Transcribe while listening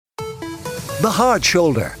The Hard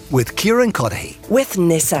Shoulder with Kieran Cuddihy with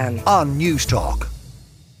Nissan on News Talk.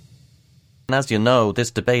 And as you know,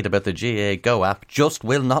 this debate about the GAAGO app just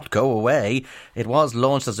will not go away. It was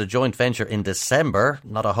launched as a joint venture in December.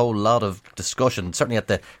 Not a whole lot of discussion, certainly at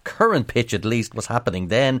the current pitch at least, was happening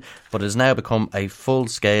then, but it has now become a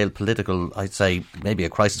full-scale political, I'd say, maybe a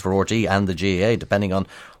crisis for RT and the GAA, depending on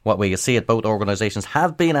what way you see it. Both organisations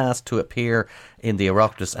have been asked to appear in the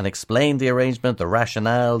Oireachtas and explain the arrangement, the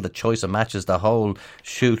rationale, the choice of matches, the whole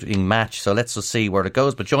shooting match. So let's just see where it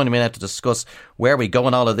goes. But joining me now to discuss where we go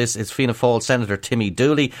in all of this is Fianna Fáil Senator Timmy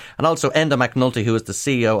Dooley and also Enda McNulty, who is the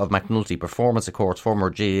CEO of McNulty Performance, of course, former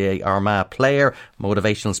GAA Armagh player,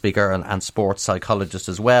 motivational speaker and sports psychologist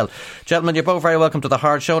as well. Gentlemen, you're both very welcome to The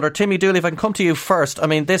Hard Shoulder. Timmy Dooley, if I can come to you first. I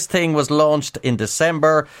mean, this thing was launched in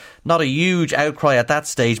December. Not a huge outcry at that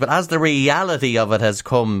stage, but as the reality of it has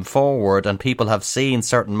come forward and people have seen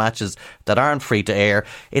certain matches that aren't free to air,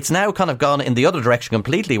 it's now kind of gone in the other direction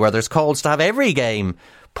completely, where there's calls to have every game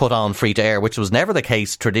put on free to air, which was never the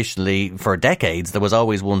case traditionally for decades. There was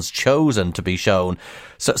always ones chosen to be shown.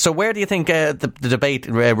 So where do you think the debate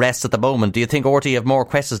rests at the moment? Do you think RT have more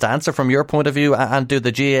questions to answer from your point of view, and do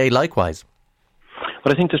the GAA likewise?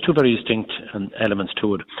 Well, I think there's two very distinct elements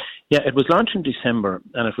to it. Yeah, it was launched in December,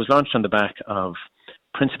 and it was launched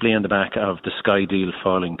principally on the back of the Sky deal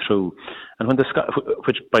falling through. And when the Sky,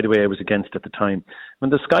 which by the way I was against at the time,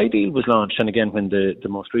 when the Sky deal was launched, and again when the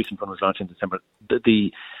most recent one was launched in December,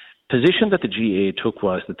 the position that the GAA took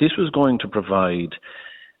was that this was going to provide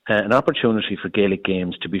an opportunity for Gaelic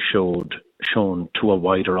games to be shown to a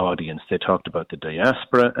wider audience. They talked about the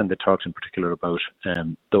diaspora, and they talked in particular about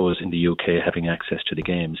those in the UK having access to the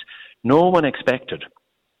games. No one expected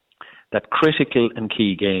that critical and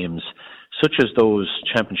key games, such as those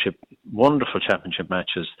wonderful championship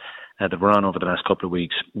matches that were on over the last couple of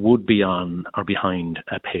weeks, would be on or behind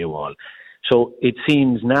a paywall. So it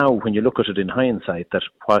seems now, when you look at it in hindsight, that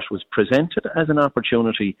what was presented as an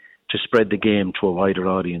opportunity to spread the game to a wider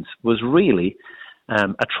audience was really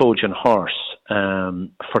a Trojan horse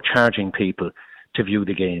for charging people to view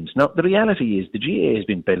the games. Now, the reality is the GAA has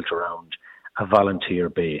been built around a volunteer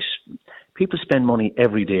base. People spend money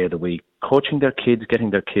every day of the week coaching their kids, getting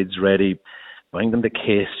their kids ready, buying them the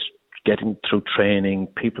kit, getting through training,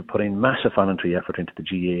 people putting massive voluntary effort into the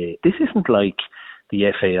GAA. This isn't like the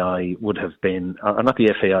FAI would have been, or not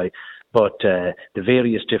the FAI, but the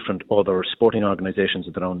various different other sporting organisations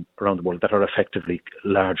around the world that are effectively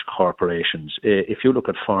large corporations. If you look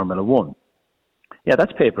at Formula One, yeah,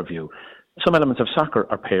 that's pay-per-view. Some elements of soccer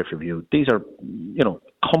are pay-per-view. These are,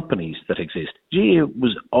 companies that exist. GAA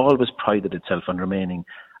was always prided itself on remaining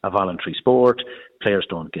a voluntary sport. Players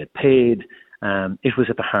don't get paid. It was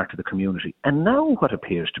at the heart of the community. And now what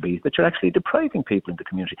appears to be is that you're actually depriving people in the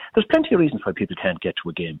community. There's plenty of reasons why people can't get to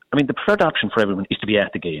a game. I mean, the preferred option for everyone is to be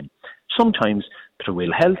at the game. Sometimes through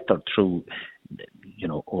ill health or through,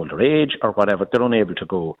 older age or whatever, they're unable to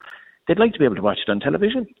go. They'd like to be able to watch it on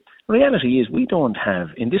television. The reality is we don't have,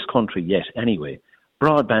 in this country yet anyway,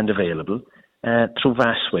 broadband available through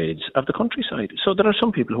vast swathes of the countryside. So there are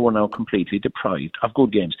some people who are now completely deprived of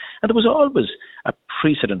good games. And there was always a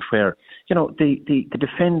precedent where, the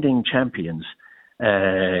defending champions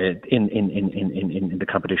in the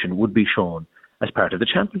competition would be shown as part of the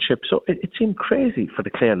championship. So it seemed crazy for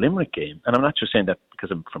the Clare-Limerick game. And I'm not just saying that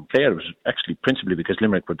because I'm from Clare. It was actually principally because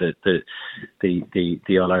Limerick were the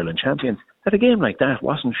All-Ireland champions, that a game like that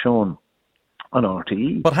wasn't shown on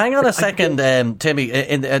RTE. But hang on a second, Timmy.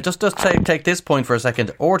 Just take this point for a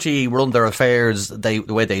second. RTE run their affairs the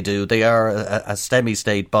way they do. They are a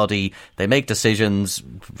semi-state body. They make decisions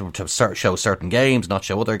to show certain games, not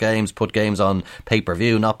show other games, put games on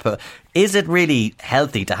pay-per-view. Is it really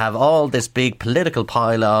healthy to have all this big political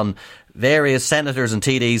pile on? Various senators and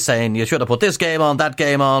TDs saying you should have put this game on, that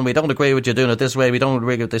game on, we don't agree with you doing it this way, we don't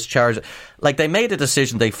agree with this charge. Like, they made a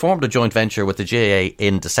decision, they formed a joint venture with the GAA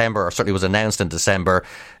in December, or certainly was announced in December.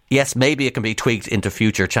 Yes, maybe it can be tweaked into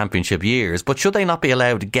future championship years, but should they not be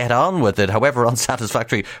allowed to get on with it, however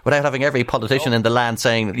unsatisfactory, without having every politician in the land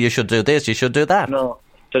saying you should do this, you should do that? No.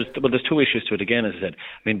 There's two issues to it again, as I said.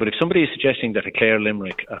 I mean, but if somebody is suggesting that a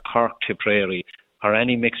Clare-Limerick, a Cork-Tipperary, or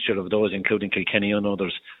any mixture of those, including Kilkenny and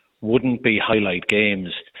others, wouldn't be highlight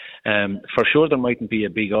games, for sure there mightn't be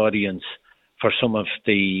a big audience for some of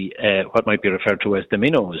the what might be referred to as the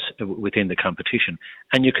minnows within the competition,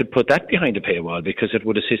 and you could put that behind a paywall because it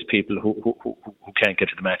would assist people who can't get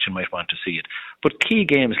to the match and might want to see it. But key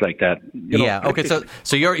games like that, okay.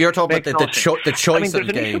 So you're talking about the choice of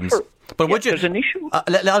games. But would you? There's an issue.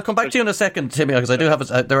 I'll come back to you in a second, Timmy, because I do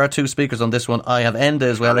have. There are two speakers on this one. I have Enda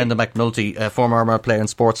as well, Enda McNulty, former Armagh player and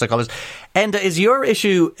sports psychologist. Enda, is your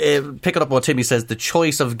issue, picking up what Timmy says, the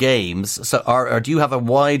choice of games, or do you have a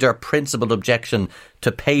wider principled objection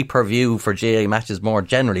to pay-per-view for GAA matches more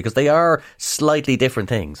generally? Because they are slightly different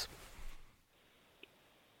things.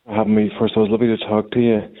 Having me first, it was lovely to talk to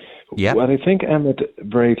you. Yeah. What I think, Emmet,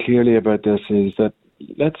 very clearly about this is that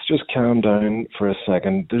let's just calm down for a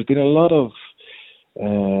second. There's been a lot of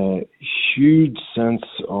huge sense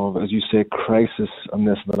of, as you say, crisis on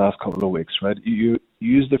this in the last couple of weeks, right? You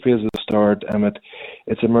used the phrase at the start, Emmet,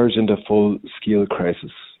 it's emerged into full-scale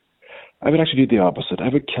crisis. I would actually do the opposite. I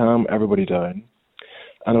would calm everybody down,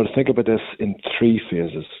 and I would think about this in three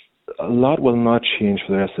phases. A lot will not change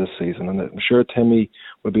for the rest of this season, and I'm sure Timmy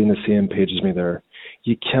will be on the same page as me there.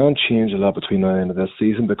 You can't change a lot between now and the end of this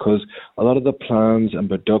season because a lot of the plans and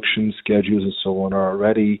production schedules and so on are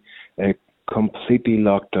already completely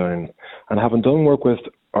locked down. And having done work with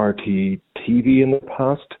RT TV in the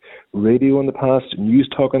past, radio in the past, news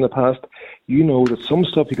talk in the past, you know that some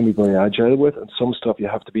stuff you can be very agile with and some stuff you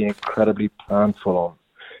have to be incredibly planful on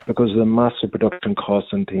because of the massive production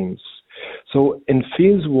costs and teams. So in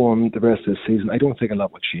phase one, the rest of the season, I don't think a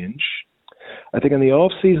lot will change. I think in the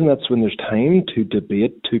off-season, that's when there's time to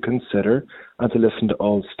debate, to consider, and to listen to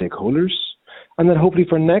all stakeholders. And then hopefully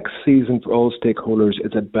for next season, for all stakeholders,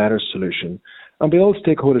 it's a better solution. And by all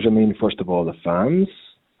stakeholders, I mean, first of all, the fans.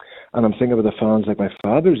 And I'm thinking about the fans like my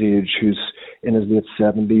father's age, who's in his late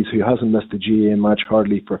 70s, who hasn't missed a GAA match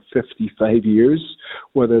hardly for 55 years,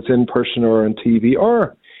 whether it's in person or on TV.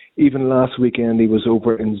 Or even last weekend, he was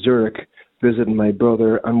over in Zurich visiting my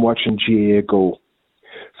brother and watching GAAGO.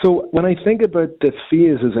 So when I think about the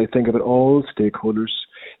phases, I think about all stakeholders.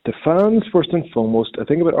 The fans, first and foremost. I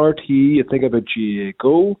think about RT, I think about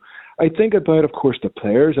GAAGO. I think about, of course, the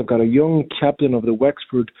players. I've got a young captain of the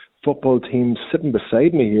Wexford football team sitting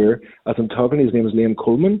beside me here as I'm talking. His name is Liam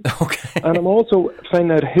Coleman. Okay. And I'm also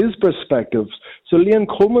finding out his perspectives. So Liam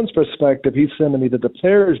Coleman's perspective, he's saying to me that the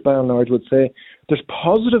players, by and large, would say there's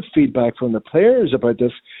positive feedback from the players about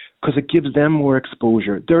this because it gives them more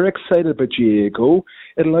exposure. They're excited about GAAGO.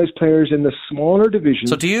 It allows players in the smaller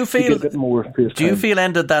divisions to get a bit more face time. Do you feel,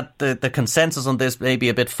 Enda, that the consensus on this may be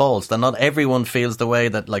a bit false, that not everyone feels the way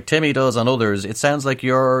that like Timmy does and others? It sounds like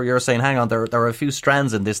you're saying, hang on, there are a few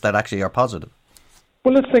strands in this that actually are positive.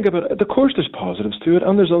 Well, let's think about it. Of course, there's positives to it,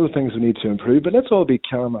 and there's other things we need to improve, but let's all be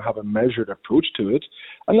calm and have a measured approach to it,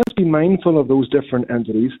 and let's be mindful of those different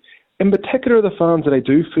entities. In particular, the fans that I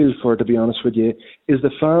do feel for, to be honest with you, is the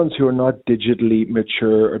fans who are not digitally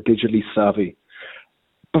mature or digitally savvy.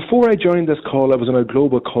 Before I joined this call, I was on a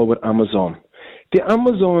global call with Amazon. The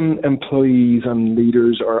Amazon employees and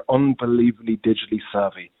leaders are unbelievably digitally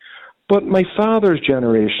savvy. But my father's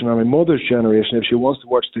generation and my mother's generation, if she wants to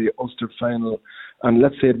watch the Ulster final and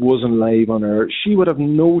let's say it wasn't live on her, she would have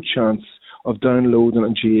no chance of downloading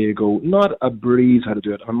on GAAGO. Not a breeze how to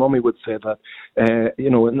do it. And Mummy would say that,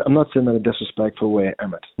 I'm not saying that in a disrespectful way,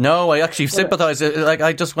 Emmet. No, I actually sympathise. Like,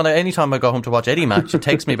 anytime I go home to watch any match, it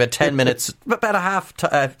takes me about 10 minutes,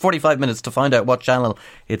 about 45 minutes to find out what channel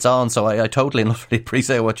it's on. So I totally and utterly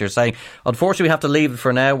appreciate what you're saying. Unfortunately, we have to leave it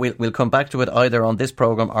for now. We'll come back to it either on this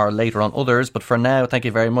programme or later on others. But for now, thank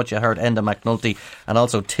you very much. You heard Enda McNulty and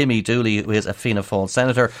also Timmy Dooley, who is a Fianna Fáil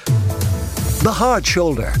senator. The Hard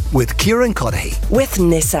Shoulder with Kieran Cuddihy. With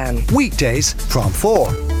Nissan. Weekdays from 4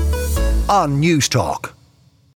 on News Talk.